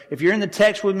if you're in the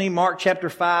text with me, Mark chapter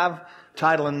 5,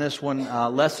 titling this one,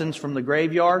 Lessons from the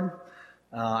Graveyard.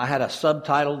 I had a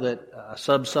subtitle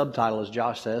subtitle, as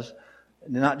Josh says,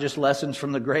 not just Lessons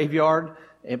from the Graveyard.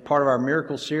 Part of our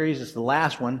miracle series. It's the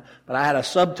last one, but I had a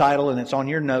subtitle, and it's on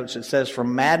your notes. It says,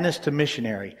 From Madness to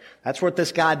Missionary. That's what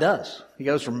this guy does. He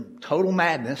goes from total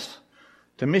madness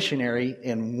to missionary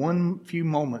in few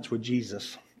moments with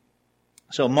Jesus.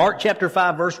 So Mark chapter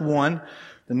 5, verse 1,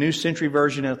 the New Century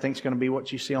Version, I think is going to be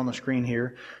what you see on the screen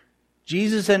here.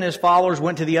 Jesus and his followers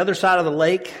went to the other side of the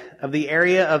lake, of the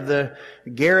area of the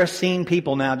Gerasene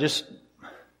people. Now, just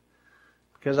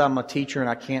because I'm a teacher and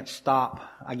I can't stop,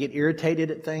 I get irritated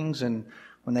at things, and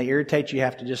when they irritate you, you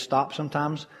have to just stop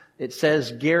sometimes. It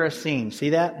says Gerasene.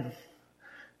 See that?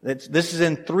 This is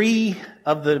in 3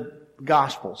 of the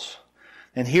Gospels.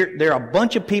 And here, there are a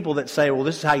bunch of people that say, well,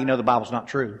 this is how you know the Bible's not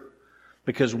true.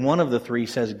 Because one of the 3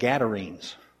 says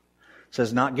Gadarenes. It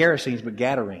says not Gerasenes, but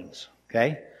Gadarenes.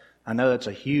 Okay? I know that's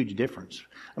a huge difference.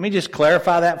 Let me just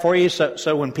clarify that for you.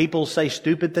 So when people say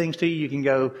stupid things to you, you can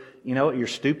go, you know what, you're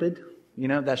stupid. You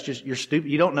know, that's just, you're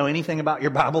stupid. You don't know anything about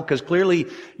your Bible because clearly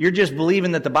you're just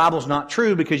believing that the Bible's not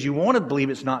true because you want to believe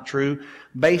it's not true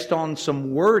based on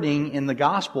some wording in the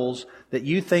Gospels that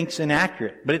you think's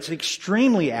inaccurate. But it's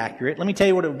extremely accurate. Let me tell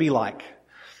you what it would be like.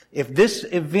 If this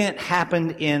event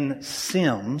happened in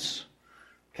Sims,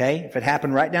 okay, if it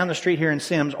happened right down the street here in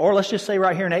Sims, or let's just say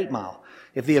right here in 8 Mile,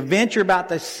 if the event you're about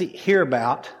to hear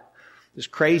about, this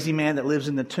crazy man that lives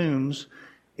in the tombs,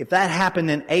 if that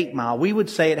happened in 8 Mile, we would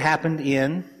say it happened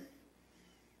in,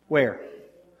 where?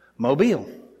 Mobile.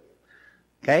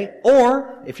 Okay?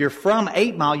 Or, if you're from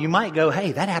 8 Mile, you might go,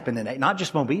 hey, that happened in 8, not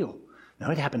just Mobile. No,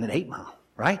 it happened in 8 Mile,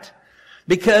 right?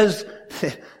 Because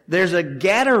there's a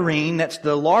Gadarene, that's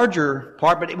the larger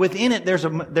part, but within it there's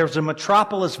a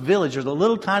metropolis village. There's a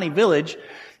little tiny village,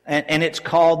 and it's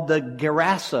called the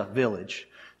Gerasa village.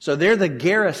 So they're the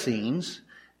Gerasenes.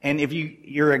 And if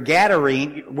you're a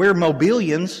Gadarene, we're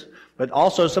Mobilians, but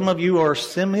also some of you are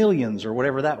Similians, or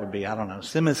whatever that would be. I don't know.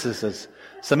 Semicises.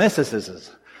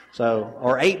 So,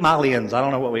 or 8 Mileans. I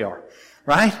don't know what we are.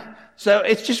 Right? So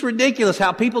it's just ridiculous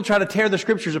how people try to tear the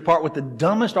Scriptures apart with the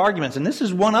dumbest arguments. And this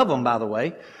is one of them, by the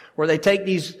way, where they take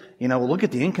these, look at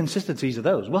the inconsistencies of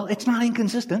those. Well, it's not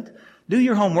inconsistent. Do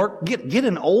your homework. Get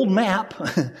an old map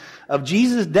of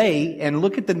Jesus' day and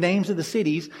look at the names of the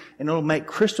cities, and it'll make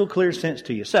crystal clear sense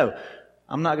to you. So,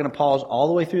 I'm not going to pause all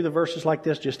the way through the verses like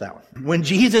this, just that one. When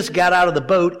Jesus got out of the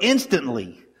boat,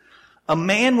 instantly, a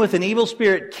man with an evil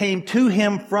spirit came to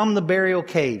him from the burial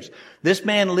caves. This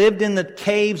man lived in the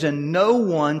caves, and no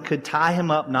one could tie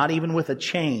him up, not even with a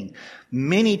chain.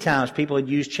 Many times people had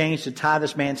used chains to tie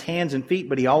this man's hands and feet,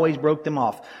 but he always broke them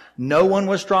off. No one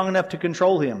was strong enough to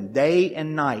control him. Day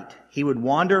and night, he would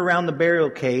wander around the burial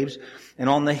caves and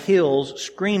on the hills,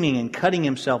 screaming and cutting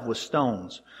himself with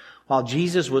stones. While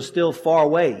Jesus was still far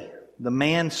away, the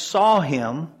man saw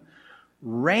him,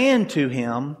 ran to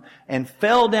him, and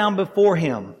fell down before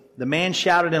him. The man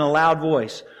shouted in a loud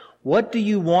voice, "What do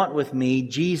you want with me,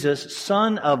 Jesus,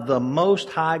 Son of the Most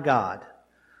High God?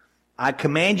 I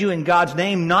command you in God's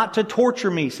name not to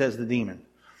torture me," says the demon.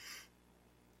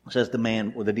 Says the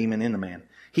man, or the demon in the man.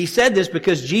 He said this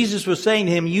because Jesus was saying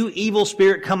to him, "You evil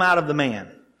spirit, come out of the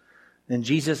man." Then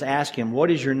Jesus asked him,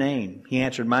 "What is your name?" He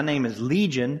answered, "My name is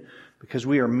Legion, because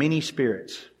we are many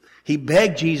spirits." He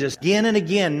begged Jesus again and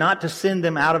again not to send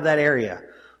them out of that area.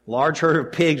 Large herd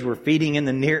of pigs were feeding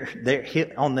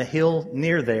on the hill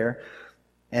near there.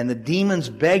 And the demons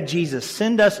begged Jesus,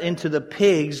 "Send us into the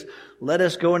pigs. Let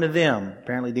us go into them."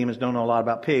 Apparently demons don't know a lot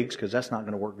about pigs, because that's not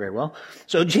going to work very well.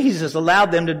 So Jesus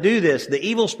allowed them to do this. The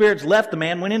evil spirits left the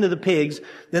man, went into the pigs.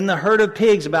 Then the herd of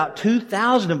pigs, about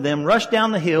 2,000 of them, rushed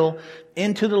down the hill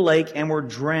into the lake and were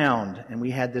drowned. And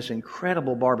we had this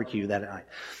incredible barbecue that night.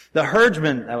 The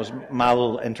herdsman, that was my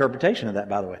little interpretation of that,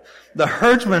 by the way. The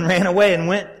herdsman ran away and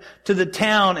went to the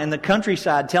town and the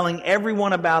countryside, telling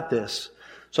everyone about this.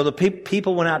 So the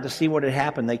people went out to see what had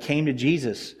happened. They came to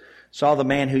Jesus, saw the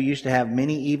man who used to have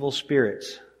many evil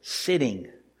spirits sitting,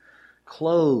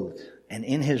 clothed, and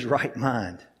in his right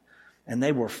mind. And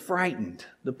they were frightened.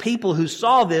 The people who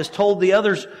saw this told the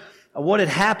others what had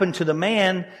happened to the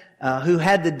man who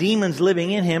had the demons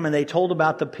living in him, and they told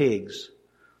about the pigs.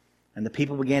 And the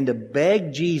people began to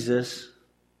beg Jesus,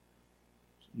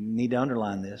 you need to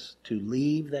underline this, to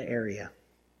leave the area.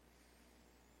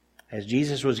 As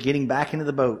Jesus was getting back into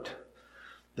the boat,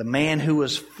 the man who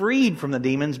was freed from the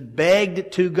demons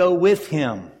begged to go with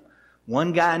him.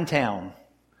 One guy in town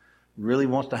really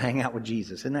wants to hang out with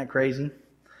Jesus. Isn't that crazy?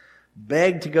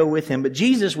 Begged to go with him, but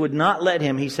Jesus would not let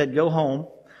him. He said, "Go home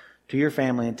to your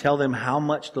family and tell them how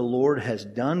much the Lord has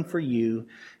done for you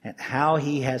and how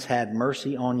He has had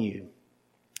mercy on you."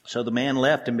 So the man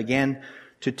left and began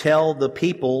to tell the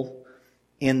people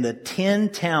in the 10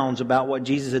 towns about what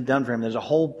Jesus had done for him. There's a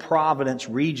whole Providence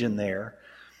region there.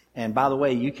 And by the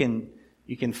way, you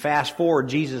can fast forward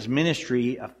Jesus'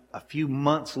 ministry a few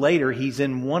months later. He's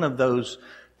in one of those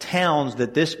towns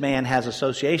that this man has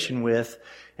association with.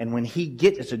 And when he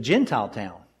gets, it's a Gentile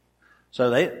town.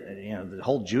 So the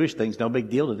whole Jewish thing's no big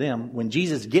deal to them. When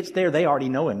Jesus gets there, they already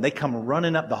know him. They come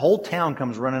running up. The whole town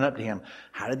comes running up to him.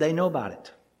 How did they know about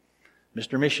it?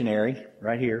 Mr. Missionary,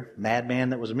 right here, madman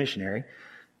that was a missionary,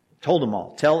 told them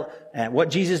all. Tell what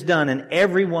Jesus done, and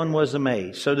everyone was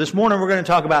amazed. So this morning we're going to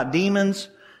talk about demons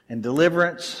and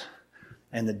deliverance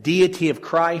and the deity of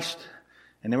Christ.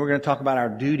 And then we're going to talk about our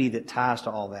duty that ties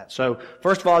to all that. So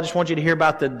first of all, I just want you to hear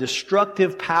about the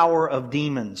destructive power of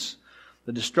demons.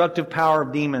 The destructive power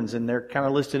of demons. And they're kind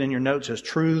of listed in your notes as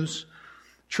truths.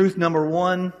 Truth number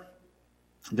 1,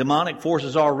 demonic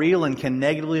forces are real and can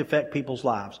negatively affect people's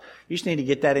lives. You just need to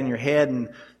get that in your head. And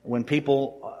when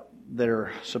people that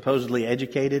are supposedly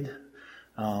educated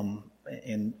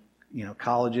in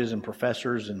colleges and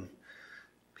professors and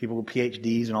people with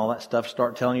PhDs and all that stuff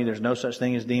start telling you there's no such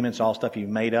thing as demons, it's all stuff you've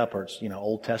made up, or it's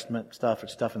Old Testament stuff,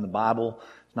 it's stuff in the Bible,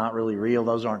 it's not really real,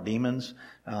 those aren't demons.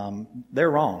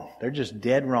 They're wrong. They're just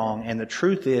dead wrong. And the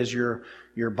truth is your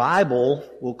Bible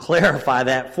will clarify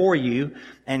that for you,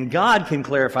 and God can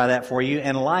clarify that for you,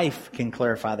 and life can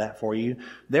clarify that for you.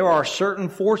 There are certain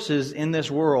forces in this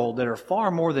world that are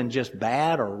far more than just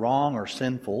bad or wrong or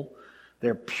sinful.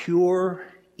 They're pure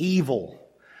evil.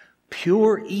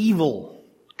 Pure evil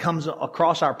comes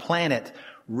across our planet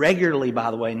regularly,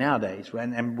 by the way, nowadays.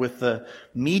 And with the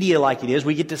media like it is,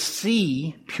 we get to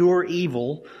see pure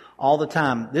evil all the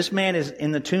time. This man is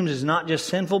in the tombs is not just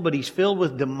sinful, but he's filled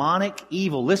with demonic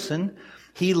evil. Listen,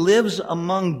 he lives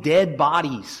among dead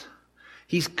bodies.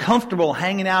 He's comfortable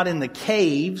hanging out in the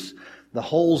caves, the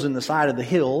holes in the side of the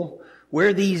hill,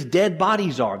 where these dead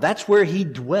bodies are. That's where he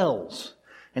dwells.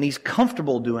 And he's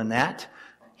comfortable doing that.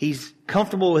 He's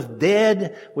comfortable with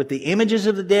dead, with the images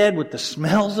of the dead, with the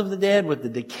smells of the dead, with the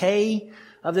decay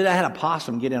of the dead. I had a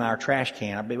possum get in our trash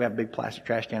can. We have a big plastic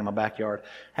trash can in my backyard.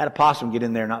 Had a possum get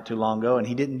in there not too long ago, and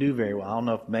he didn't do very well. I don't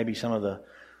know if maybe some of the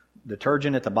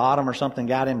detergent at the bottom or something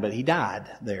got him, but he died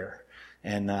there.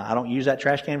 And I don't use that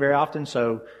trash can very often,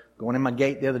 so going in my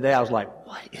gate the other day, I was like,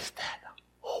 what is that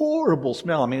horrible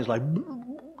smell? I mean, it's like,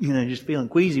 just feeling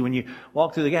queasy when you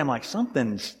walk through the gate. I'm like,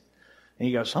 something's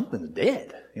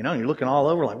dead. And you're looking all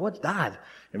over like, what's died?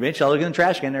 Eventually I look in the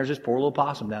trash can, there's this poor little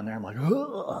possum down there. I'm like,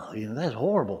 ugh, that's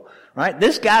horrible. Right?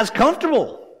 This guy's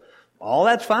comfortable. All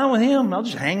that's fine with him. I'll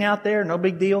just hang out there, no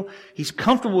big deal. He's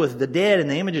comfortable with the dead and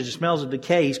the images and smells of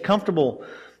decay. He's comfortable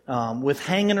with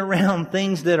hanging around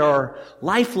things that are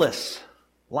lifeless.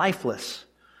 Lifeless.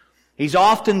 He's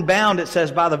often bound, it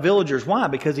says, by the villagers. Why?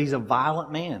 Because he's a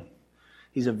violent man.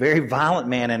 He's a very violent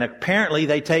man. And apparently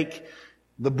they take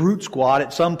the brute squad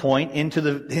at some point into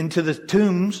the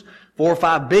tombs. 4 or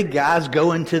 5 big guys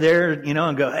go into there,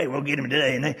 and go, hey, we'll get him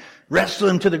today. And they wrestle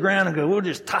him to the ground and go, we'll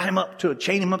just chain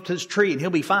him up to this tree and he'll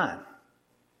be fine.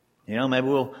 Maybe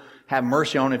we'll have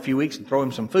mercy on him in a few weeks and throw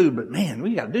him some food. But man,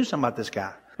 we got to do something about this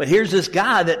guy. But here's this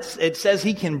guy that it says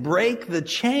he can break the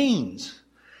chains.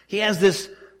 He has this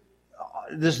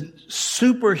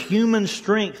superhuman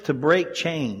strength to break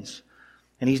chains.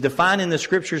 And he's defined in the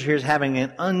scriptures here as having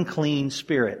an unclean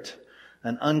spirit.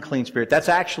 An unclean spirit. That's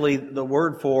actually the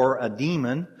word for a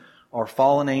demon or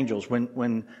fallen angels.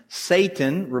 When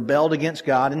Satan rebelled against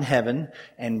God in heaven,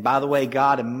 and by the way,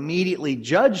 God immediately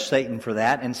judged Satan for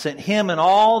that and sent him and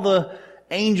all the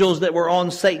angels that were on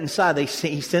Satan's side.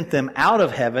 He sent them out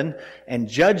of heaven and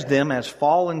judged them as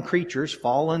fallen creatures,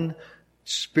 fallen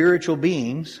spiritual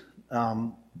beings.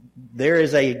 There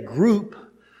is a group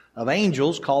of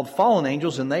angels called fallen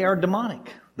angels, and they are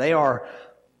demonic. They are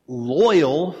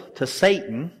loyal to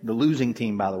Satan, the losing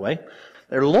team, by the way.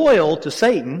 They're loyal to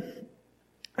Satan,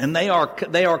 and they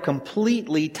are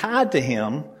completely tied to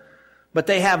him, but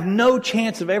they have no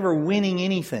chance of ever winning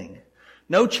anything.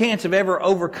 No chance of ever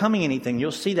overcoming anything.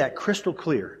 You'll see that crystal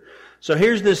clear. So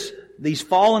here's these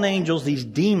fallen angels, these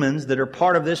demons that are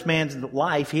part of this man's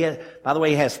life. By the way,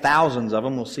 he has thousands of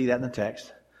them. We'll see that in the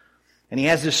text. And he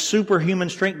has this superhuman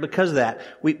strength because of that.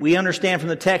 We understand from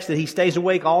the text that he stays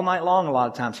awake all night long a lot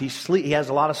of times. He has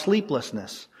a lot of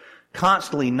sleeplessness.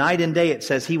 Constantly, night and day, it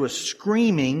says he was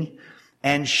screaming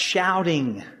and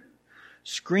shouting.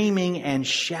 Screaming and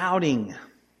shouting.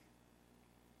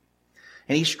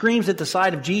 And he screams at the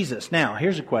sight of Jesus. Now,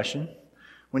 here's a question.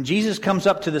 When Jesus comes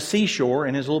up to the seashore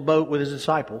in his little boat with his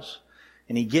disciples,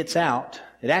 and he gets out,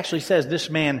 it actually says this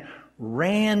man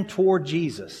ran toward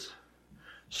Jesus,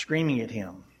 screaming at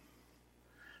him.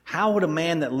 How would a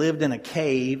man that lived in a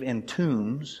cave in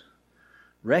tombs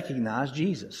recognize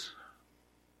Jesus?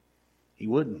 He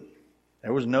wouldn't.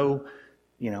 There was no,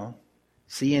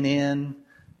 CNN,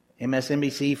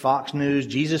 MSNBC, Fox News.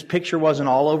 Jesus' picture wasn't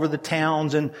all over the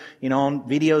towns and, on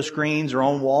video screens or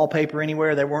on wallpaper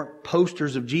anywhere. There weren't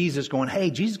posters of Jesus going, hey,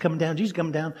 Jesus coming down, Jesus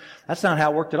coming down. That's not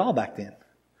how it worked at all back then.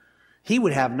 He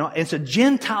would have no, it's a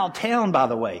Gentile town, by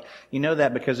the way. You know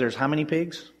that because there's how many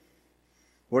pigs?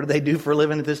 What do they do for a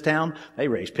living at this town? They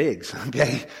raise pigs,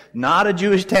 okay? Not a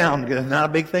Jewish town, because it's not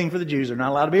a big thing for the Jews. They're not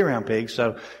allowed to be around pigs,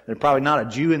 so there's probably not a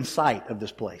Jew in sight of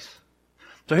this place.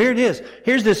 So here it is.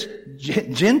 Here's this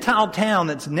Gentile town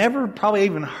that's never probably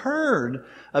even heard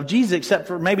of Jesus, except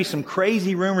for maybe some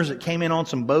crazy rumors that came in on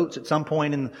some boats at some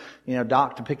point in,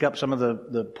 dock to pick up some of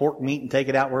the pork meat and take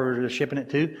it out where they're shipping it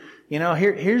to.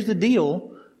 Here's the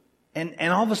deal. And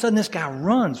all of a sudden this guy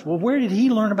runs. Well, where did he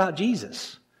learn about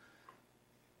Jesus?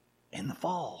 In the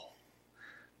fall.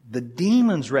 The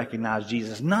demons recognize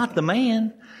Jesus, not the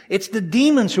man. It's the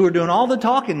demons who are doing all the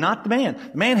talking, not the man.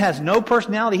 The man has no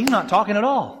personality. He's not talking at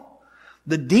all.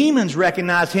 The demons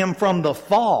recognize him from the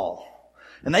fall.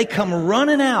 And they come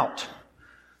running out.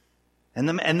 And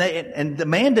the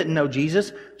man didn't know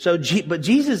Jesus. But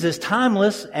Jesus is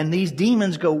timeless, and these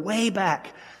demons go way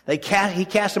back. He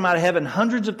cast them out of heaven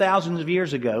hundreds of thousands of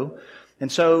years ago.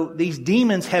 And so these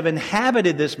demons have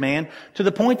inhabited this man to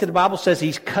the point that the Bible says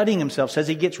he's cutting himself, says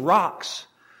he gets rocks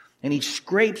and he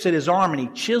scrapes at his arm and he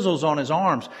chisels on his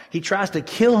arms. He tries to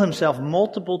kill himself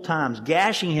multiple times,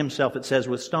 gashing himself, it says,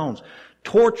 with stones,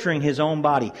 torturing his own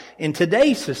body. In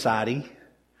today's society,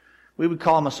 we would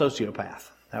call him a sociopath.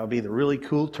 That would be the really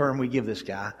cool term we give this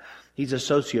guy. He's a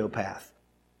sociopath.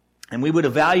 And we would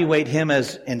evaluate him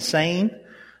as insane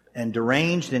and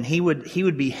deranged, and he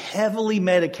would be heavily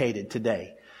medicated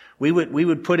today. We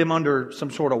would put him under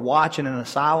some sort of watch in an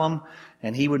asylum,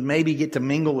 and he would maybe get to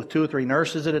mingle with 2 or 3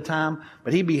 nurses at a time,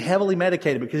 but he'd be heavily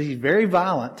medicated because he's very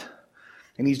violent,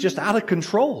 and he's just out of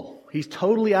control. He's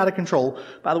totally out of control.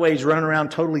 By the way, he's running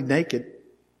around totally naked.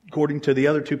 According to the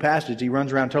other 2 passages, he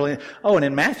runs around totally. Oh, and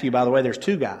in Matthew, by the way, there's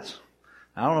 2 guys.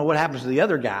 I don't know what happens to the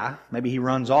other guy. Maybe he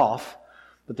runs off.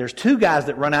 But there's 2 guys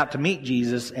that run out to meet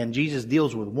Jesus, and Jesus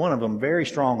deals with one of them very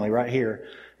strongly right here.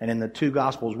 And in the 2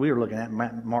 Gospels we were looking at,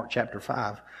 Mark chapter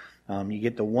 5, you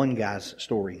get the one guy's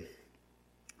story.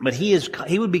 But he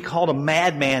would be called a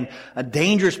madman, a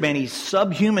dangerous man. He's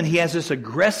subhuman. He has this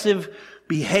aggressive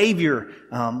behavior.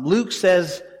 Luke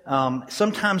says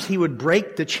sometimes he would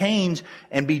break the chains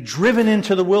and be driven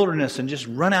into the wilderness and just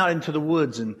run out into the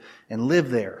woods and live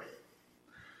there.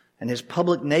 And his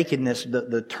public nakedness,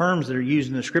 the terms that are used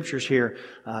in the scriptures here,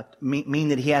 mean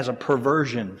that he has a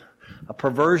perversion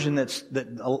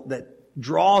that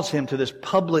draws him to this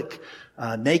public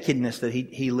nakedness that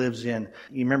he lives in.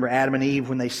 You remember Adam and Eve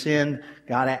when they sinned?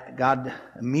 God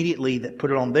immediately that put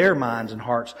it on their minds and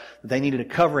hearts that they needed a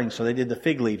covering, so they did the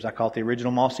fig leaves. I call it the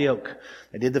original mossy oak.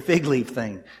 They did the fig leaf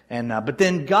thing, but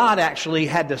then God actually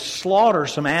had to slaughter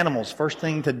some animals. First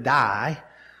thing to die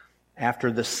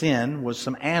after the sin was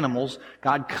some animals.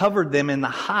 God covered them in the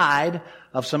hide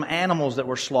of some animals that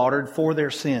were slaughtered for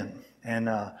their sin.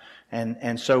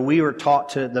 And so we were taught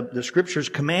to, the scriptures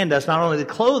command us not only to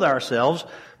clothe ourselves,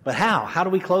 but how? How do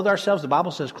we clothe ourselves? The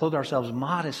Bible says clothe ourselves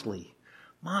modestly.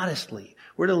 Modestly.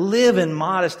 We're to live in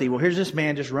modesty. Well, here's this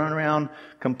man just running around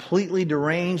completely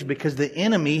deranged because the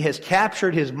enemy has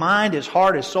captured his mind, his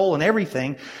heart, his soul, and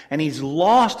everything. And he's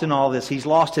lost in all this. He's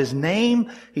lost his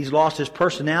name. He's lost his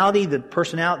personality.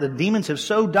 The demons have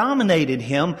so dominated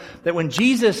him that when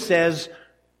Jesus says,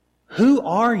 "Who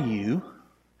are you?"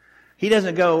 he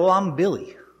doesn't go, "Well, I'm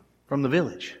Billy from the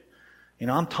village.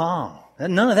 I'm Tom."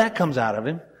 None of that comes out of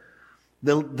him.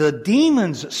 The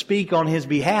demons speak on his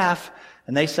behalf,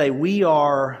 and they say, "We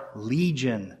are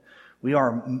legion. We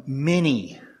are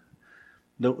many."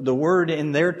 The word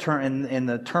in their in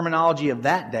the terminology of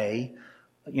that day,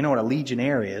 you know what a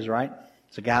legionnaire is, right?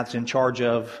 It's a guy that's in charge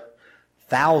of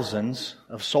thousands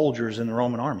of soldiers in the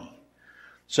Roman army.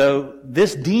 So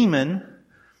this demon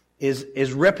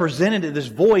is represented, this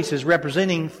voice is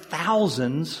representing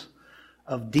thousands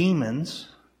of demons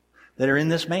that are in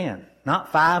this man.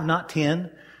 Not 5, not 10.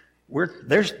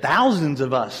 There's thousands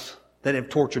of us that have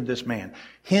tortured this man.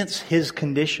 Hence his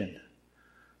condition.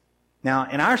 Now,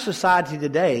 in our society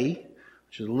today,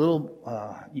 which is a little,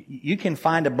 you can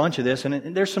find a bunch of this,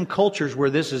 and there's some cultures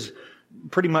where this is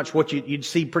pretty much what you'd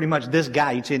see pretty much this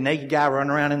guy. You'd see a naked guy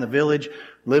running around in the village,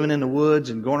 living in the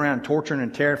woods and going around torturing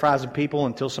and terrorizing people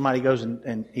until somebody goes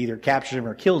and either captures him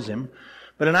or kills him.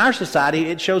 But in our society,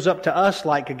 it shows up to us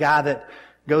like a guy that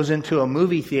goes into a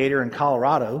movie theater in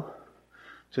Colorado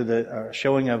to the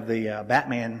showing of the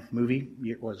Batman movie,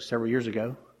 it was several years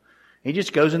ago. He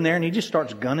just goes in there and he just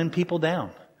starts gunning people down.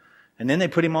 And then they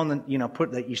put him on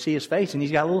the, you see his face and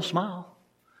he's got a little smile.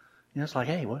 It's like,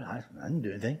 hey, what? I didn't do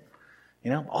anything.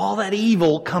 All that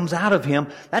evil comes out of him.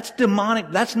 That's demonic.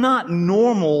 That's not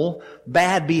normal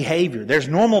bad behavior. There's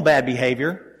normal bad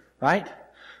behavior, right?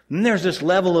 And then there's this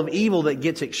level of evil that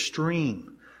gets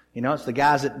extreme. It's the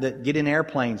guys that get in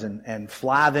airplanes and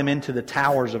fly them into the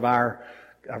towers of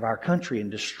our country and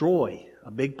destroy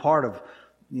a big part of,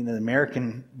 the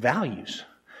American values.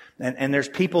 And there's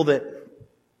people that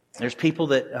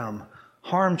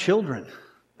harm children.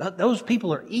 Those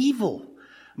people are evil.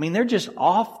 They're just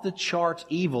off the charts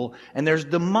evil, and there's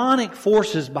demonic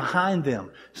forces behind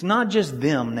them. It's not just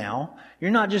them now.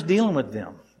 You're not just dealing with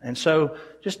them. And so,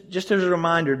 just as a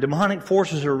reminder, demonic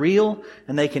forces are real,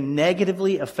 and they can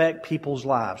negatively affect people's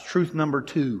lives. Truth number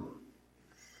 2.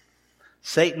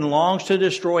 Satan longs to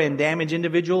destroy and damage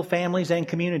individual families and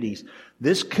communities.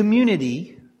 This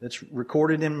community, that's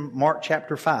recorded in Mark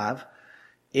chapter 5,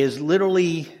 is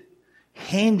literally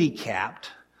handicapped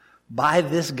by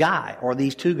this guy, or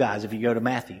these two guys if you go to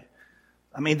Matthew.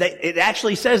 It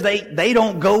actually says they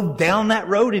don't go down that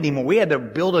road anymore. We had to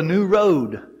build a new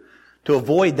road to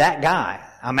avoid that guy.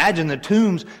 Imagine the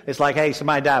tombs. It's like, hey,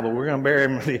 somebody died, but we're going to bury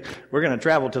him. We're going to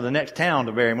travel to the next town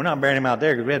to bury him. We're not burying him out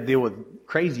there because we had to deal with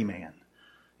crazy man.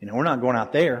 We're not going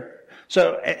out there.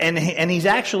 So, and he's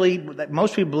actually,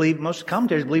 most people believe, most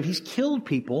commentators believe he's killed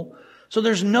people. So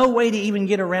there's no way to even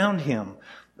get around him.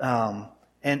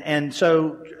 And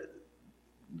so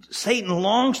Satan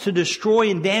longs to destroy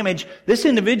and damage. This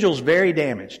individual's very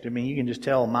damaged. You can just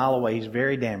tell a mile away he's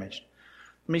very damaged.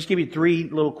 Let me just give you 3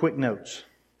 little quick notes.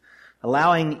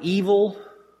 Allowing evil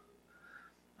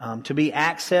to be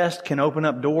accessed can open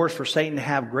up doors for Satan to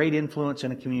have great influence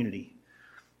in a community.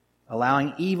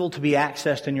 Allowing evil to be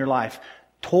accessed in your life.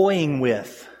 Toying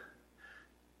with,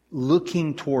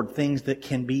 looking toward things that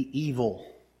can be evil.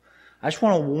 I just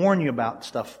want to warn you about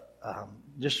stuff.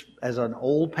 Just as an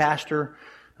old pastor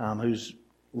who's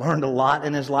learned a lot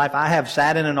in his life, I have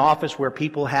sat in an office where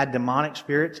people had demonic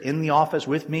spirits in the office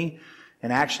with me.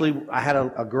 And actually, I had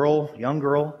a young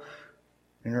girl,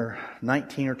 in her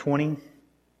 19 or 20.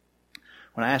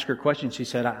 When I asked her a question, she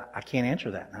said, I can't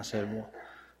answer that. And I said, well,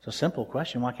 it's a simple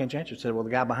question. Why can't you answer it? She said, well,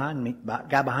 the guy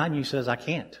behind you says I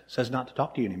can't. Says not to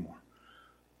talk to you anymore.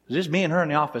 It was just me and her in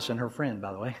the office and her friend,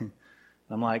 by the way.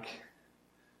 I'm like,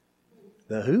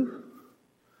 the who?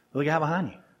 The guy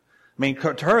behind you.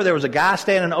 To her, there was a guy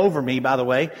standing over me, by the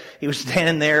way. He was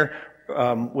standing there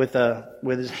with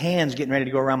his hands getting ready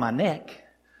to go around my neck.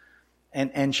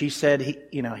 And she said,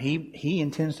 he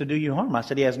intends to do you harm. I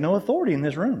said, he has no authority in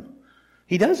this room.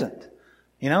 He doesn't.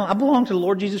 I belong to the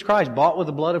Lord Jesus Christ, bought with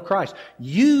the blood of Christ.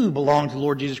 You belong to the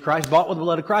Lord Jesus Christ, bought with the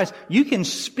blood of Christ. You can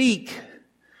speak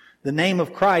the name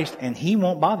of Christ and He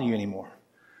won't bother you anymore.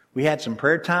 We had some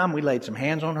prayer time. We laid some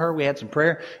hands on her. We had some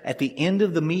prayer. At the end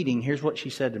of the meeting, here's what she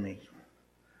said to me.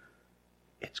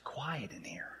 It's quiet in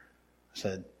here. I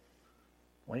said,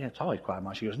 well, yeah, it's always quiet,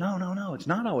 Mom. She goes, no. It's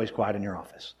not always quiet in your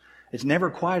office. It's never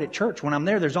quiet at church. When I'm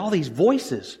there's all these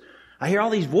voices. I hear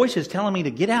all these voices telling me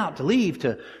to get out, to leave,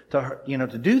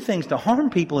 to do things, to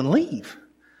harm people and leave.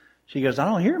 She goes, I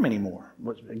don't hear them anymore.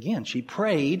 But again, she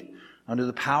prayed under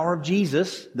the power of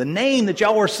Jesus, the name that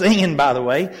y'all were singing, by the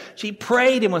way. She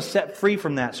prayed and was set free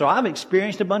from that. So I've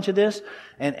experienced a bunch of this,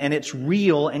 and it's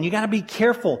real, and you got to be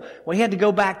careful. We had to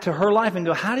go back to her life and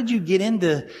go, how did you get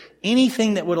into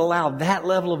anything that would allow that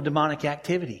level of demonic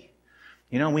activity?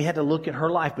 We had to look at her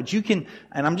life. But you can,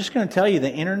 and I'm just going to tell you,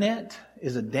 the internet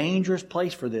is a dangerous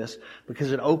place for this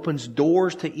because it opens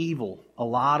doors to evil. A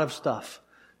lot of stuff.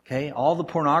 Okay? All the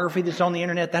pornography that's on the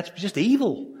internet, that's just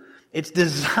evil. It's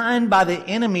designed by the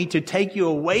enemy to take you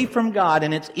away from God,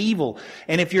 and it's evil.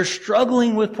 And if you're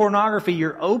struggling with pornography,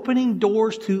 you're opening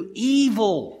doors to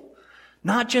evil.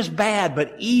 Not just bad,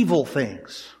 but evil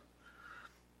things.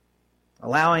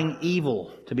 Allowing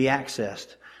evil to be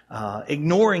accessed.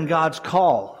 Ignoring God's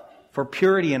call for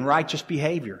purity and righteous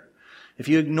behavior. If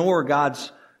you ignore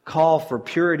God's call for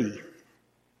purity,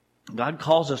 God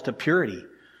calls us to purity,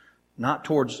 not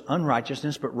towards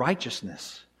unrighteousness, but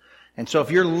righteousness. And so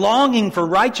if you're longing for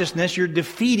righteousness, you're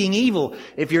defeating evil.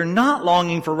 If you're not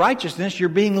longing for righteousness, you're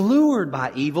being lured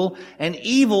by evil. And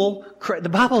evil, the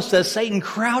Bible says Satan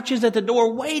crouches at the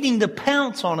door waiting to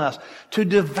pounce on us, to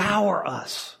devour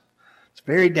us. It's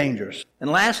very dangerous. And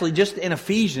lastly, just in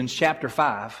Ephesians chapter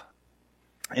 5,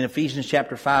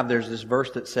 there's this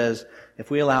verse that says, if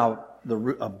we allow the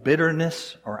root of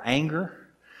bitterness or anger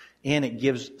in, it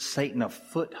gives Satan a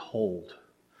foothold.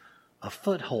 A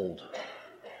foothold.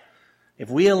 If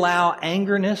we allow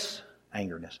if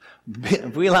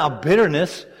we allow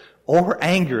bitterness or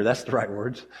anger, that's the right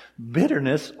words,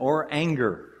 bitterness or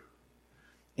anger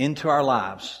into our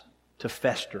lives to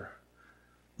fester.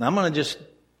 Now I'm going to just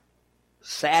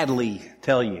sadly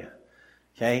tell you,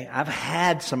 okay, I've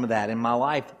had some of that in my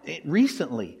life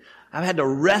recently. I've had to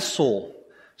wrestle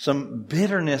some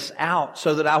bitterness out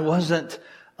so that I wasn't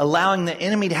allowing the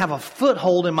enemy to have a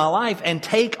foothold in my life and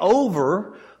take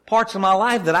over parts of my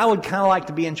life that I would kind of like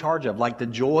to be in charge of, like the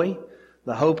joy,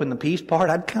 the hope, and the peace part.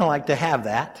 I'd kind of like to have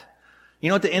that. You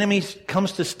know what the enemy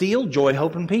comes to steal? Joy,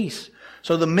 hope, and peace.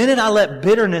 So the minute I let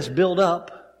bitterness build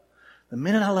up,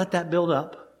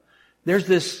 there's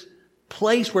this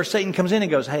place where Satan comes in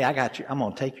and goes, hey, I got you. I'm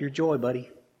going to take your joy, buddy.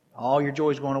 All your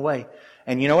joy's going away.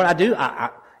 And you know what I do?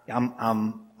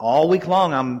 I'm all week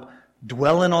long, I'm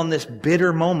dwelling on this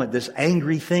bitter moment, this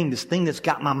angry thing, this thing that's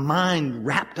got my mind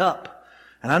wrapped up.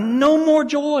 And I'm no more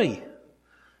joy.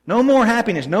 No more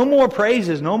happiness. No more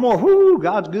praises. No more, whoo,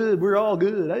 God's good. We're all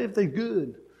good. Everything's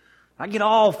good. I get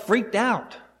all freaked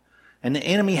out. And the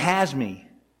enemy has me.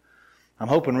 I'm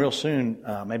hoping real soon,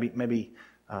 maybe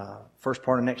first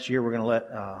part of next year, we're going to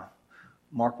let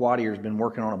Mark Wattier has been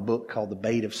working on a book called The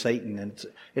Bait of Satan. And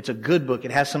it's a good book.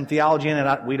 It has some theology in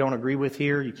it we don't agree with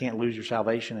here. You can't lose your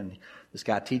salvation. And this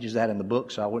guy teaches that in the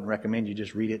book, so I wouldn't recommend you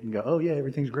just read it and go, oh yeah,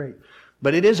 everything's great.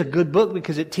 But it is a good book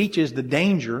because it teaches the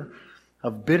danger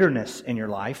of bitterness in your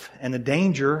life and the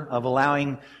danger of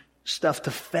allowing stuff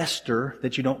to fester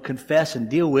that you don't confess and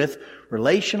deal with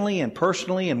relationally and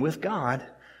personally and with God.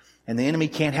 And the enemy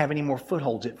can't have any more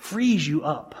footholds. It frees you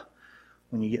up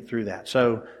when you get through that.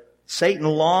 So Satan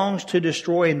longs to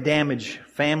destroy and damage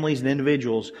families and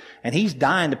individuals, and he's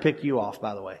dying to pick you off,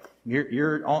 by the way.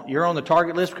 You're on the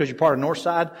target list because you're part of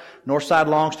Northside. Northside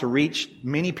longs to reach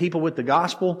many people with the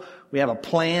gospel. We have a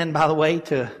plan, by the way,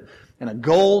 and a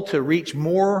goal to reach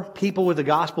more people with the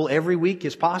gospel every week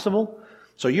as possible.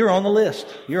 So you're on the list.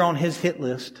 You're on his hit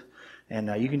list.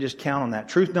 And you can just count on that.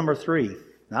 Truth number 3.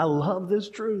 And I love this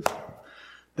truth.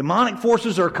 Demonic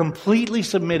forces are completely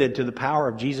submitted to the power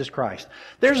of Jesus Christ.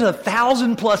 There's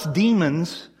 1,000+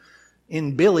 demons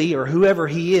in Billy or whoever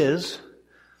he is.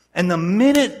 And the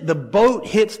minute the boat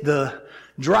hits the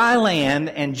dry land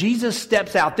and Jesus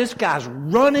steps out, this guy's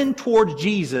running towards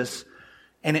Jesus.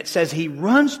 And it says he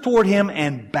runs toward him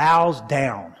and bows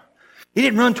down. He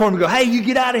didn't run toward him and go, hey, you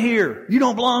get out of here. You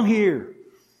don't belong here.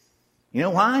 You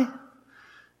know why?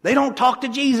 They don't talk to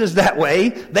Jesus that way.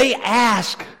 They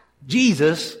ask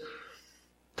Jesus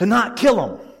to not kill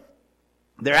them.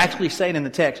 They're actually saying in the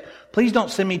text, please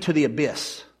don't send me to the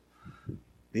abyss.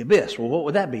 The abyss. Well, what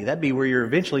would that be? That'd be where you're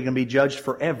eventually going to be judged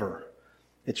forever.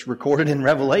 It's recorded in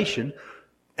Revelation.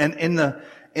 And in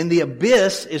the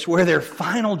abyss is where their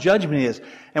final judgment is.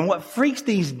 And what freaks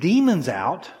these demons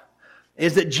out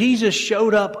is that Jesus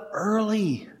showed up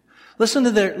early. Listen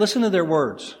to their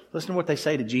words. Listen to what they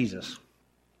say to Jesus.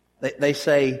 They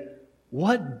say,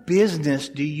 what business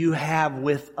do you have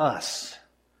with us?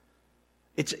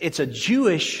 It's a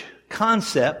Jewish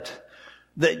concept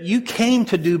that you came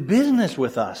to do business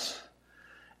with us.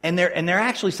 And they're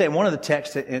actually saying, one of the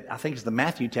texts, I think it's the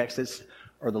Matthew text,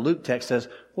 or the Luke text says,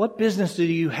 what business do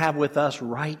you have with us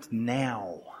right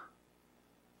now?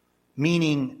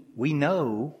 Meaning, we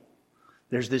know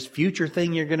there's this future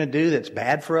thing you're going to do that's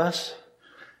bad for us,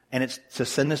 and it's to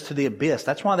send us to the abyss.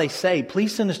 That's why they say,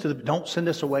 please don't send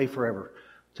us away forever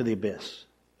to the abyss.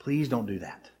 Please don't do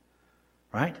that.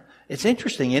 Right? It's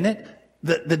interesting, isn't it?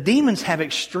 The demons have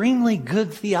extremely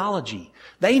good theology.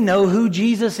 They know who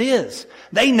Jesus is.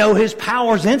 They know His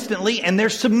powers instantly, and they're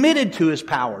submitted to His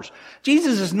powers.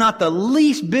 Jesus is not the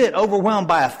least bit overwhelmed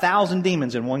by 1,000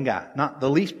 demons in one guy. Not the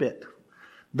least bit.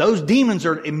 Those demons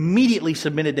are immediately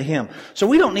submitted to Him. So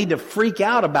we don't need to freak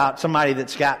out about somebody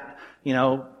that's got,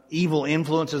 evil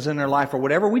influences in their life or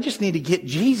whatever. We just need to get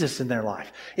Jesus in their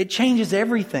life. It changes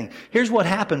everything. Here's what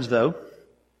happens though.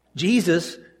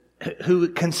 Jesus, who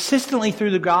consistently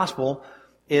through the Gospel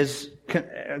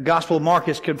of Mark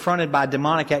is confronted by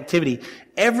demonic activity.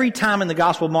 Every time in the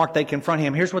Gospel of Mark they confront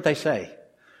Him, here's what they say.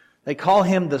 They call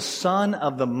Him the Son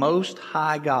of the Most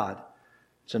High God.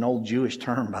 It's an old Jewish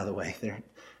term, by the way.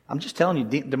 I'm just telling you,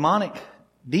 demonic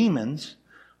demons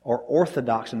are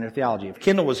orthodox in their theology. If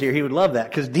Kendall was here, he would love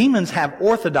that, because demons have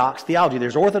orthodox theology.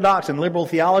 There's orthodox and liberal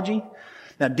theology.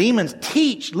 Now, demons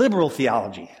teach liberal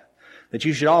theology, that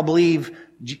you should all believe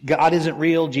God isn't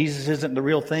real, Jesus isn't the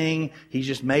real thing, He's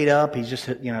just made up, He's just,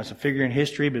 it's a figure in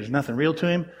history, but there's nothing real to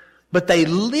Him. But they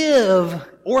live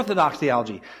orthodox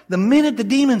theology. The minute the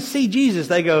demons see Jesus,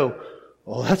 they go,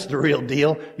 Oh, that's the real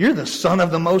deal. You're the Son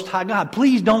of the Most High God.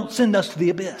 Please don't send us to the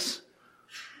abyss.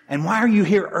 And why are you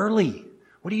here early?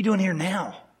 What are you doing here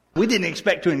now? We didn't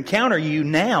expect to encounter you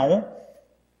now.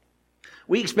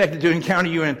 We expected to encounter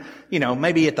you in,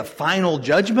 maybe at the final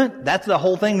judgment. That's the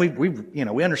whole thing.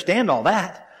 We understand all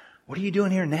that. What are you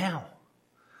doing here now?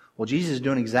 Well, Jesus is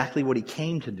doing exactly what He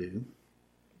came to do.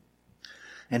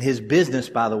 And His business,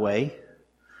 by the way,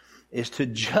 is to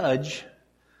judge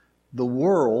the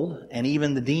world and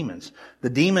even the demons. The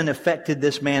demon affected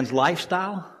this man's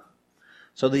lifestyle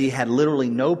so that he had literally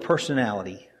no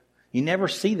personality. You never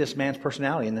see this man's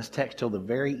personality in this text till the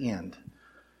very end.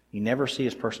 You never see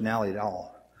his personality at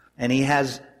all. And he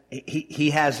has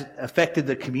affected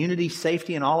the community's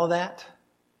safety and all of that.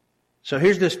 So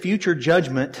here's this future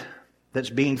judgment that's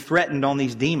being threatened on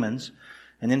these demons.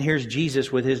 And then here's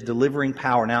Jesus with His delivering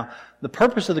power. Now, the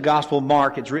purpose of the Gospel of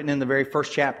Mark, it's written in the very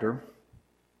first chapter,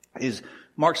 is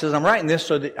Mark says, I'm writing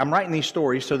these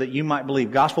stories so that you might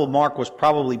believe. Gospel of Mark was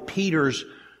probably Peter's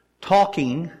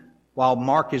talking while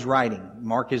Mark is writing.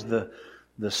 Mark is the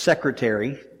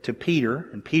secretary to Peter,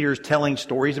 and Peter's telling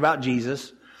stories about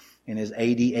Jesus in his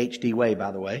ADHD way,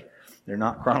 by the way. They're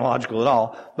not chronological at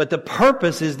all. But the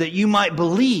purpose is that you might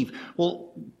believe.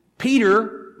 Well,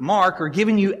 Peter, Mark are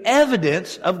giving you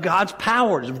evidence of God's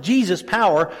powers, of Jesus'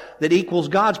 power that equals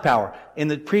God's power. In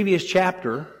the previous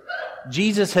chapter,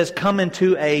 Jesus has come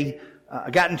into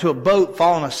got into a boat,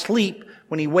 fallen asleep.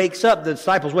 When He wakes up, the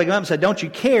disciples wake him up and say, don't you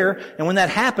care? And when that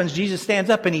happens, Jesus stands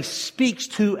up and He speaks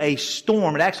to a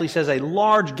storm. It actually says a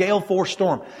large gale force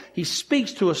storm. He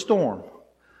speaks to a storm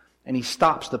and He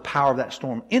stops the power of that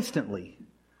storm instantly.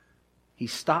 He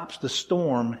stops the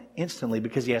storm instantly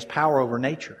because He has power over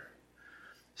nature.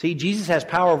 See, Jesus has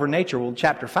power over nature. Well,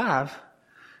 chapter 5,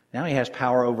 now He has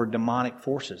power over demonic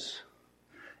forces.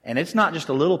 And it's not just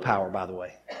a little power, by the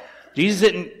way. Jesus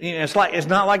didn't, it's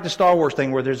not like the Star Wars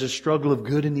thing where there's a struggle of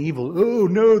good and evil. Oh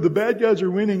no, the bad guys are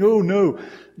winning. Oh no.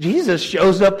 Jesus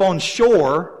shows up on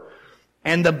shore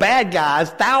and the bad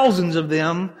guys, thousands of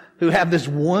them who have this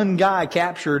one guy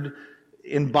captured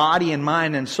in body and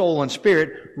mind and soul and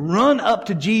spirit, run up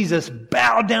to Jesus,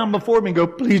 bow down before Him and go,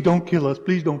 please don't kill us.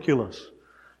 Please don't kill us.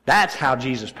 That's how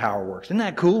Jesus' power works. Isn't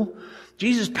that cool?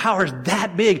 Jesus' power is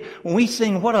that big. When we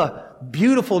sing, what a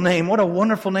beautiful name, what a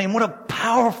wonderful name, what a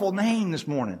powerful name this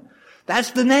morning.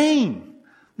 That's the name.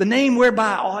 The name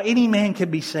whereby any man can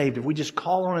be saved if we just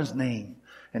call on His name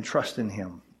and trust in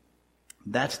Him.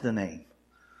 That's the name.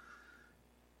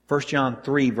 1 John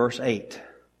 3 verse 8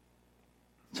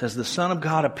 says, the Son of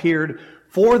God appeared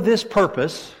for this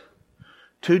purpose,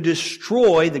 to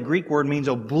destroy, the Greek word means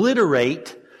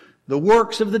obliterate, the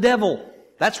works of the devil.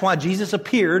 That's why Jesus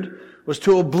appeared, was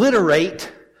to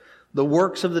obliterate the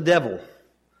works of the devil.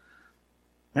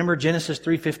 Remember Genesis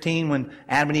 3:15 when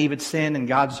Adam and Eve had sinned and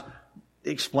God's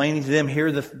explaining to them,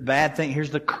 here's the bad thing,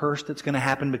 here's the curse that's going to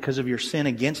happen because of your sin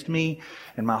against me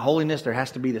and my holiness. There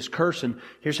has to be this curse and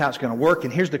here's how it's going to work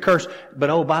and here's the curse. But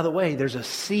oh, by the way, there's a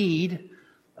seed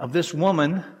of this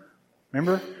woman.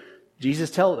 Remember?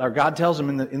 God tells him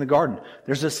in the garden,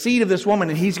 there's a seed of this woman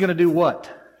and He's going to do what?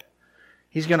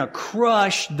 He's going to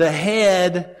crush the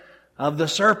head of the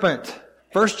serpent.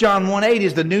 1 John 1:8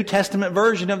 is the New Testament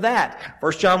version of that.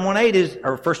 1 John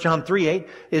 3:8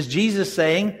 is Jesus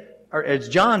saying, or it's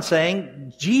John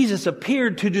saying, Jesus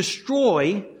appeared to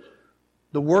destroy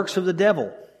the works of the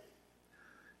devil.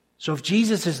 So if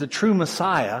Jesus is the true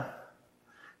Messiah,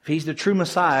 if He's the true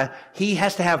Messiah, He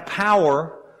has to have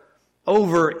power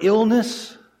over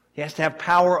illness. He has to have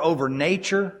power over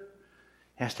nature.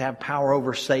 He has to have power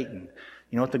over Satan.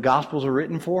 You know what the Gospels are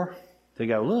written for? They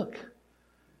go, look,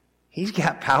 He's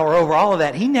got power over all of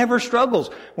that. He never struggles.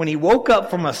 When He woke up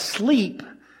from a sleep,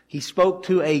 He spoke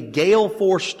to a gale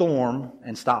force storm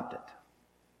and stopped it.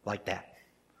 Like that.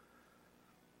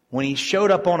 When He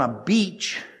showed up on a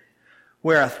beach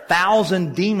where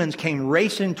 1,000 demons came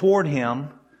racing toward Him,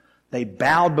 they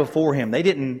bowed before Him. They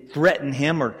didn't threaten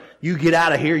Him or, you get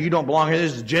out of here, you don't belong here,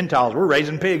 this is Gentiles, we're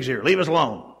raising pigs here, leave us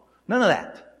alone. None of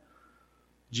that.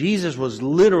 Jesus was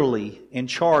literally in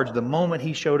charge the moment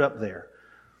He showed up there.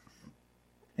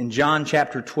 In John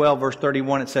chapter 12 verse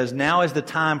 31 it says, now is the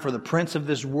time for the prince of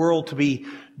this world to be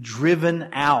driven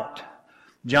out.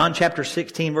 John chapter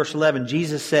 16 verse 11,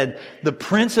 Jesus said, the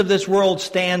prince of this world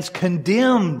stands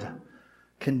condemned.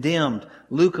 Condemned.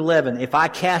 Luke 11, if I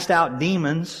cast out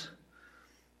demons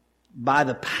by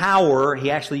the power,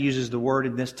 he actually uses the word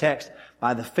in this text,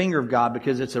 by the finger of God,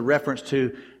 because it's a reference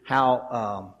to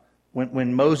how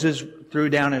when Moses threw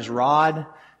down his rod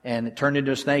and it turned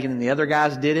into a snake and then the other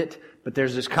guys did it. But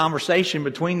there's this conversation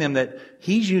between them that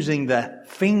he's using the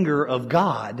finger of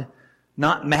God,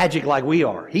 not magic like we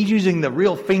are. He's using the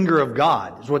real finger of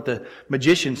God, is what the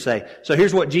magicians say. So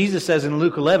here's what Jesus says in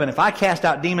Luke 11. If I cast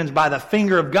out demons by the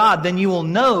finger of God, then you will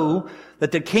know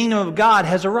that the kingdom of God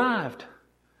has arrived.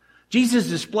 Jesus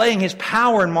is displaying His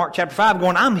power in Mark chapter 5,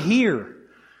 going, I'm here.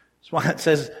 That's why it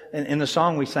says in the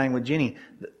song we sang with Jenny,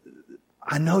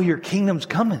 I know your kingdom's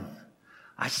coming.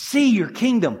 I see your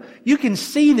kingdom. You can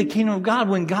see the kingdom of God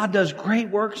when God does great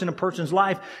works in a person's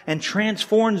life and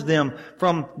transforms them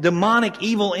from demonic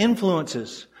evil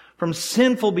influences, from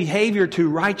sinful behavior to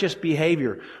righteous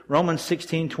behavior. Romans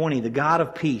 16:20, the God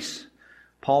of peace.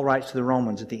 Paul writes to the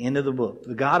Romans at the end of the book,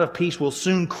 the God of peace will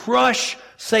soon crush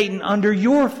Satan under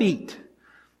your feet.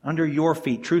 Under your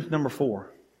feet. Truth number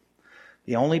 4.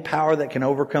 The only power that can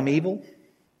overcome evil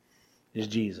is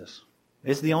Jesus.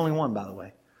 It's the only one, by the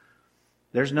way.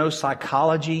 There's no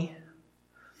psychology.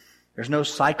 There's no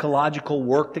psychological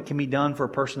work that can be done for a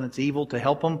person that's evil to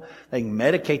help them. They can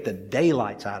medicate the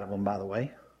daylights out of them, by the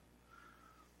way.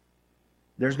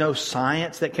 There's no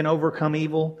science that can overcome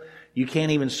evil. You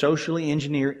can't even socially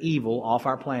engineer evil off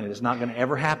our planet. It's not going to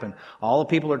ever happen. All the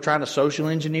people are trying to social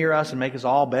engineer us and make us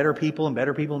all better people and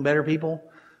better people and better people.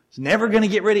 It's never going to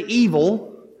get rid of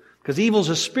evil, because evil's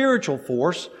a spiritual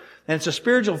force, and it's a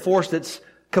spiritual force that's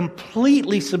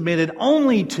completely submitted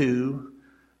only to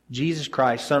Jesus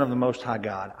Christ, Son of the Most High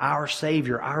God, our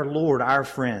Savior, our Lord, our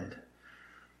friend.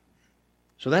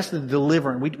 So that's the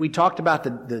deliverance. We talked about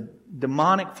the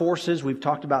demonic forces. We've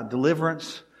talked about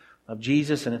deliverance of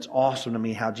Jesus, and it's awesome to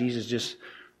me how Jesus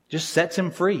just sets him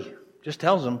free. Just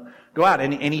tells him, go out,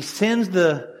 and he sends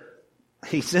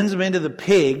them into the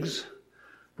pigs,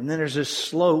 and then there's this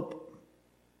slope.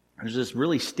 There's this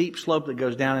really steep slope that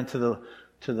goes down into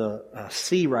the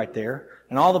sea right there.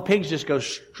 And all the pigs just go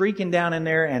streaking down in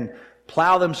there and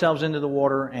plow themselves into the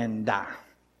water and die.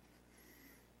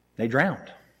 They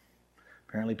drowned.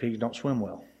 Apparently pigs don't swim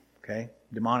well. Okay?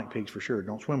 Demonic pigs for sure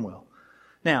don't swim well.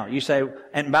 Now, you say,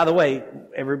 and by the way,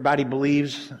 everybody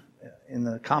believes in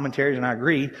the commentaries, and I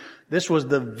agree, this was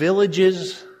the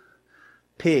village's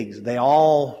pigs. They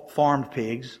all farmed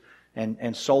pigs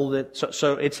and sold it.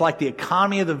 So it's like the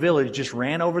economy of the village just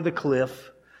ran over the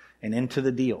cliff and into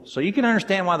the deal. So you can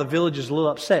understand why the village is a little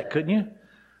upset, couldn't you?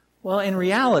 Well, in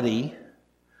reality,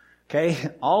 okay,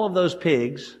 all of those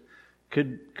pigs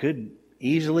could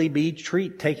easily be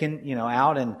taken,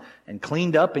 out and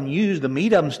cleaned up and used. The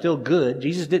meat of them is still good.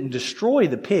 Jesus didn't destroy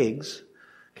the pigs.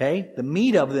 Okay? The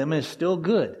meat of them is still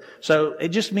good. So it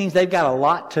just means they've got a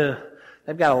lot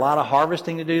of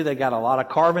harvesting to do. They've got a lot of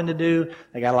carving to do.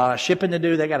 They got a lot of shipping to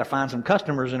do. They got to find some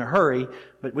customers in a hurry.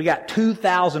 But we got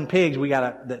 2,000 pigs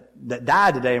that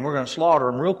died today, and we're going to slaughter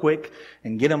them real quick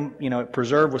and get them,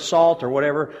 preserved with salt or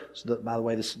whatever. So by the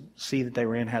way, the sea that they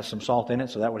were in has some salt in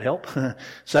it, so that would help.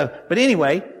 But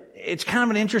anyway, it's kind of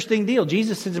an interesting deal.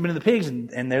 Jesus sends them into the pigs,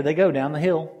 and there they go down the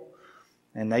hill,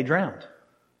 and they drowned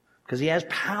because He has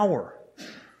power.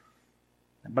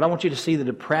 But I want you to see the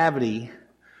depravity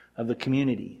of the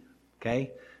community,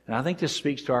 okay? And I think this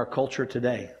speaks to our culture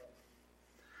today.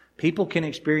 People can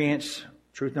experience,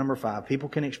 truth number 5, people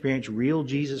can experience real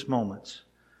Jesus moments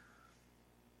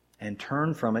and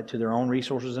turn from it to their own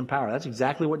resources and power. That's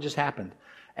exactly what just happened.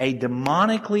 A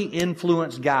demonically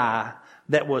influenced guy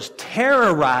that was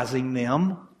terrorizing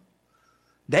them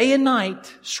day and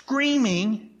night,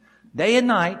 screaming day and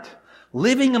night,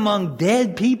 living among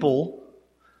dead people,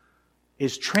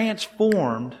 is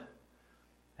transformed.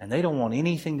 And they don't want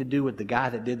anything to do with the guy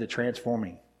that did the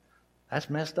transforming. That's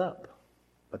messed up.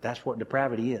 But that's what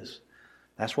depravity is.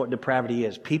 That's what depravity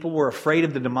is. People were afraid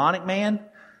of the demonic man,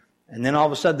 and then all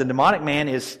of a sudden the demonic man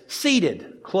is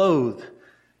seated, clothed,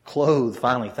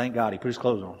 finally, thank God, he put his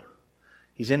clothes on.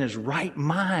 He's in his right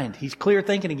mind. He's clear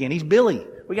thinking again. He's Billy.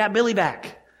 We got Billy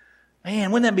back.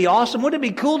 Man, wouldn't that be awesome? Wouldn't it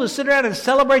be cool to sit around and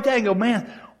celebrate that and go,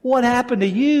 man, what happened to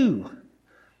you?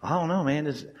 I don't know, man.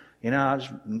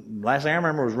 Last thing I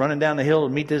remember was running down the hill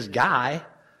to meet this guy.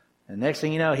 And next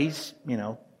thing you know, he's,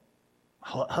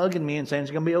 hugging me and saying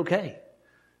it's going to be okay.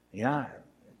 I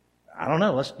don't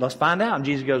know. Let's find out. And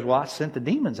Jesus goes, well, I sent the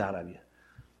demons out of you.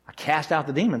 I cast out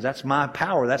the demons. That's my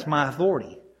power. That's my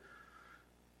authority.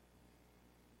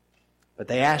 But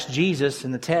they asked Jesus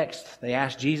in the text, they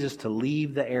asked Jesus to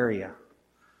leave the area.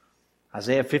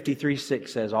 Isaiah 53:6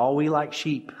 says, all we like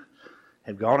sheep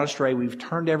have gone astray. We've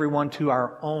turned everyone to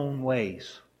our own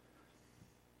ways.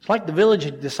 It's like the village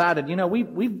had decided,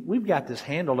 we've got this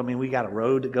handled. I mean, we got a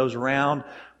road that goes around.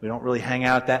 We don't really hang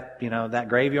out at that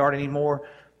graveyard anymore.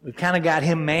 We've kind of got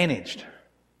him managed.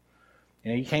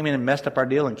 You came in and messed up our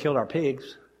deal and killed our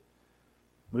pigs.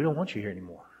 We don't want you here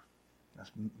anymore.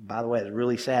 By the way, it's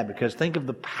really sad because think of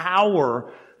the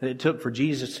power that it took for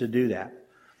Jesus to do that.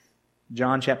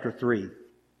 John chapter 3,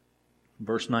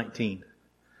 verse 19.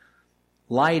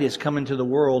 Light is come into the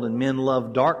world, and men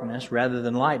love darkness rather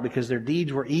than light because their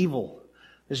deeds were evil.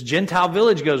 This Gentile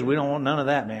village goes, we don't want none of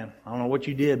that, man. I don't know what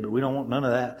you did, but we don't want none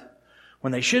of that.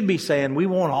 When they should be saying, we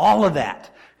want all of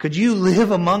that. Could you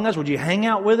live among us? Would you hang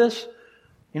out with us?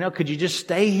 Could you just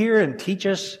stay here and teach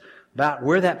us about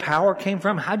where that power came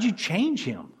from? How'd you change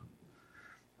him?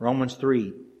 Romans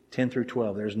 3, 10 through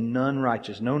 12. There's none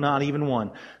righteous, no, not even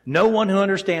one. No one who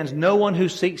understands, no one who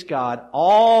seeks God.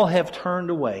 All have turned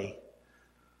away.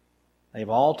 They've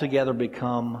altogether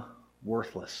become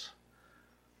worthless.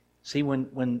 See,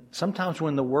 sometimes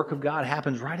when the work of God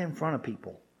happens right in front of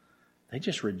people, they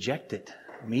just reject it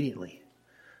immediately.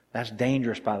 That's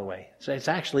dangerous, by the way. So it's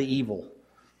actually evil.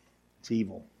 It's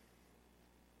evil.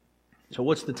 So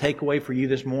what's the takeaway for you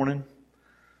this morning?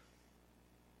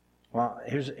 Well,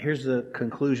 here's the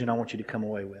conclusion I want you to come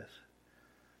away with.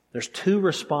 There's two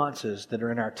responses that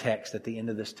are in our text at the end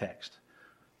of this text.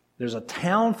 There's a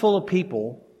town full of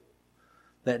people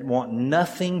that want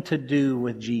nothing to do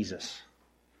with Jesus.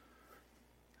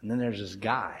 And then there's this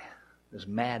guy, this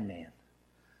madman,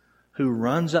 who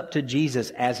runs up to Jesus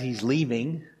as he's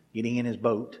leaving, getting in his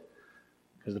boat,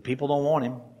 because the people don't want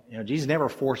him. Jesus never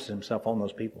forces himself on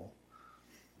those people.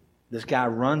 This guy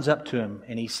runs up to him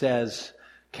and he says,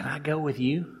 "Can I go with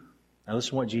you?" Now listen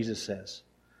to what Jesus says.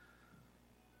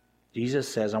 Jesus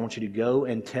says, "I want you to go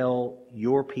and tell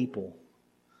your people.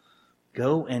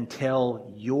 Go and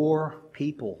tell your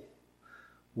people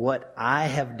what I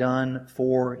have done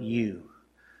for you.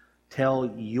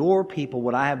 Tell your people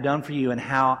what I have done for you and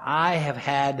how I have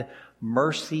had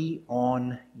mercy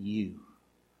on you."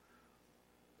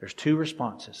 There's two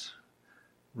responses.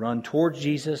 Run towards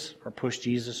Jesus or push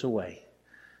Jesus away.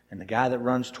 And the guy that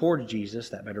runs towards Jesus,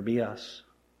 that better be us.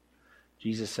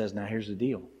 Jesus says, now here's the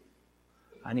deal.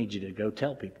 I need you to go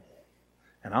tell people.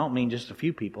 And I don't mean just a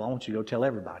few people. I want you to go tell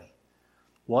everybody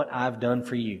what I've done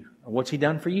for you. What's He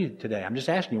done for you today? I'm just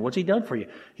asking you, what's He done for you?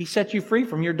 He set you free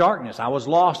from your darkness. I was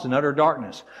lost in utter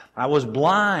darkness. I was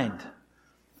blind.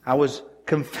 I was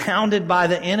confounded by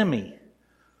the enemy.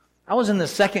 I was in the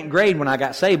second grade when I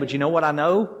got saved, but you know what I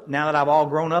know now that I've all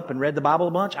grown up and read the Bible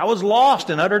a bunch? I was lost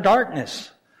in utter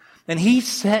darkness. And He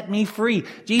set me free.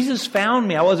 Jesus found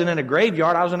me. I wasn't in a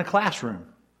graveyard. I was in a classroom.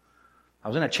 I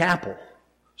was in a chapel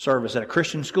service at a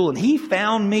Christian school, and He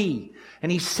found me.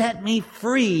 And He set me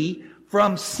free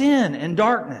from sin and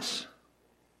darkness.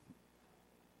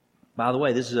 By the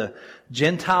way, this is a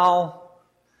Gentile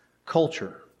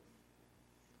culture.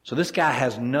 So this guy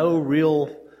has no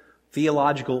real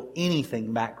theological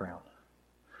anything background.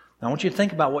 Now I want you to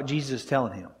think about what Jesus is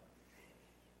telling him.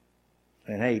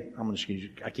 And hey,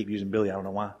 I keep using Billy, I don't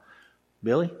know why.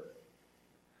 Billy,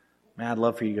 man, I'd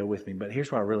love for you to go with me, but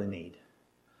here's what I really need.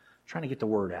 I'm trying to get the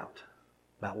word out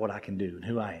about what I can do and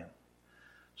who I am.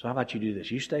 So how about you do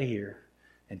this? You stay here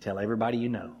and tell everybody you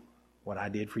know what I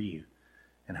did for you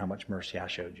and how much mercy I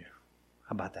showed you.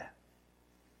 How about that?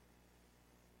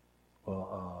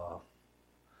 Well,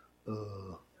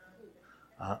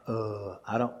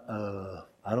 I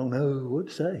don't know what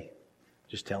to say.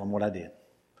 Just tell them what I did.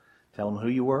 Tell them who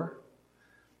you were.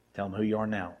 Tell them who you are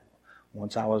now.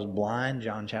 Once I was blind,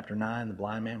 John chapter 9, the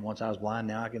blind man, once I was blind,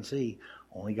 now I can see.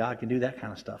 Only God can do that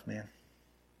kind of stuff, man.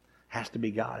 Has to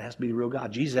be God. It has to be the real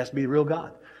God. Jesus has to be the real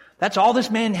God. That's all this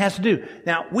man has to do.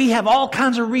 Now, we have all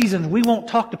kinds of reasons we won't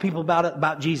talk to people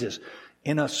about Jesus.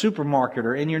 In a supermarket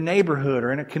or in your neighborhood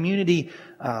or in a community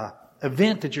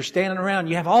event that you're standing around,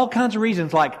 you have all kinds of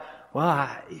reasons like, well,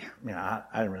 I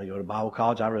didn't really go to Bible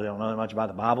college. I really don't know that much about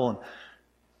the Bible. And,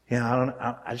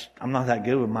 I'm not that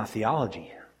good with my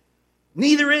theology.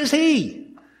 Neither is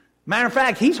he. Matter of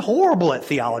fact, he's horrible at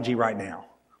theology right now.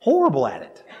 Horrible at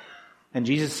it. And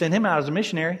Jesus sent him out as a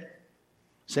missionary.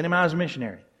 Sent him out as a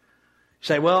missionary. You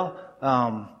say, well,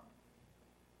 my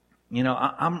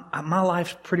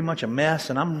life's pretty much a mess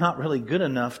and I'm not really good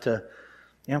enough to,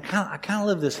 I kind of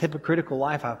live this hypocritical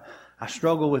life. I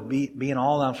struggle with being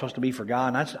all that I'm supposed to be for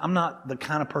God. And I'm not the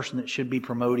kind of person that should be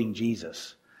promoting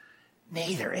Jesus.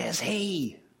 Neither is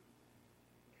he.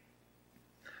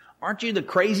 Aren't you the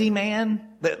crazy man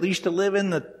that used to live in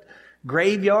the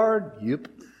graveyard? Yep,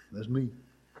 that's me.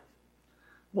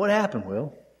 What happened?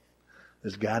 Well,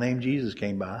 this guy named Jesus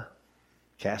came by,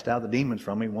 cast out the demons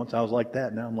from me. Once I was like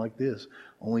that, now I'm like this.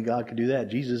 Only God could do that.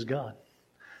 Jesus is God.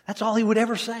 That's all he would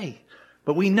ever say.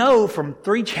 But we know from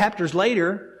 3 chapters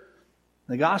later,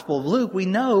 in the Gospel of Luke, we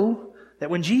know that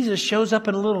when Jesus shows up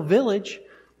in a little village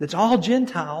that's all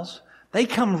Gentiles, they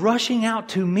come rushing out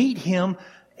to meet him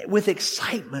with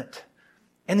excitement.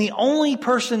 And the only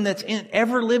person that's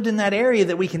ever lived in that area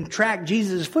that we can track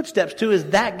Jesus' footsteps to is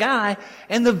that guy.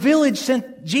 And the village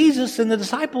sent Jesus and the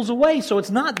disciples away. So it's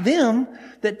not them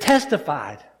that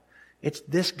testified. It's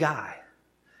this guy.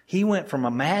 He went from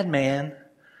a madman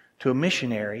to a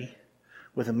missionary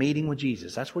with a meeting with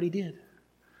Jesus. That's what he did.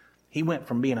 He went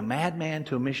from being a madman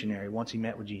to a missionary once he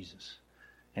met with Jesus.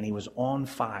 And he was on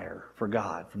fire for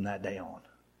God from that day on.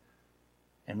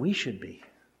 And we should be.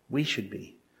 We should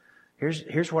be.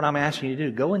 Here's what I'm asking you to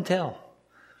do. Go and tell.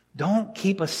 Don't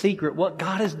keep a secret what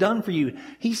God has done for you.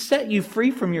 He set you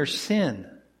free from your sin.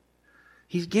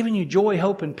 He's given you joy,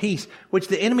 hope, and peace, which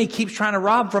the enemy keeps trying to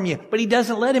rob from you. But he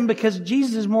doesn't let him because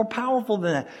Jesus is more powerful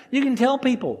than that. You can tell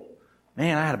people,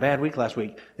 man, I had a bad week last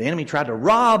week. The enemy tried to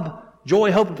rob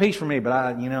joy, hope, and peace from me.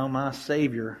 But my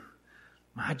Savior,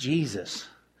 my Jesus,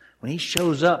 when He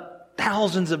shows up,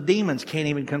 thousands of demons can't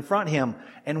even confront Him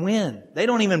and win. They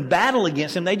don't even battle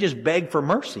against Him. They just beg for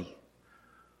mercy.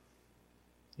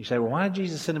 You say, well, why did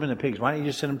Jesus send them into pigs? Why didn't He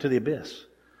just send them to the abyss?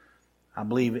 I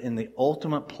believe in the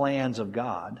ultimate plans of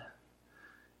God,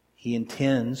 He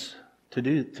intends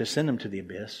to send them to the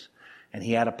abyss, and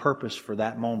He had a purpose for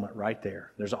that moment right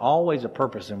there. There's always a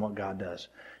purpose in what God does.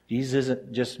 Jesus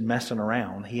isn't just messing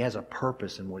around. He has a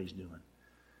purpose in what He's doing.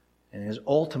 And His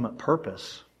ultimate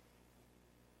purpose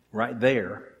right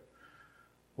there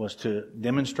was to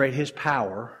demonstrate His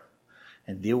power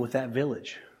and deal with that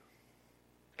village.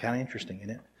 Kind of interesting,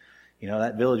 isn't it?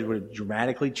 That village would have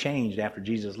dramatically changed after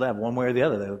Jesus left, one way or the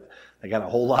other. They got a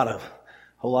whole lot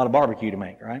of barbecue to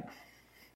make, right?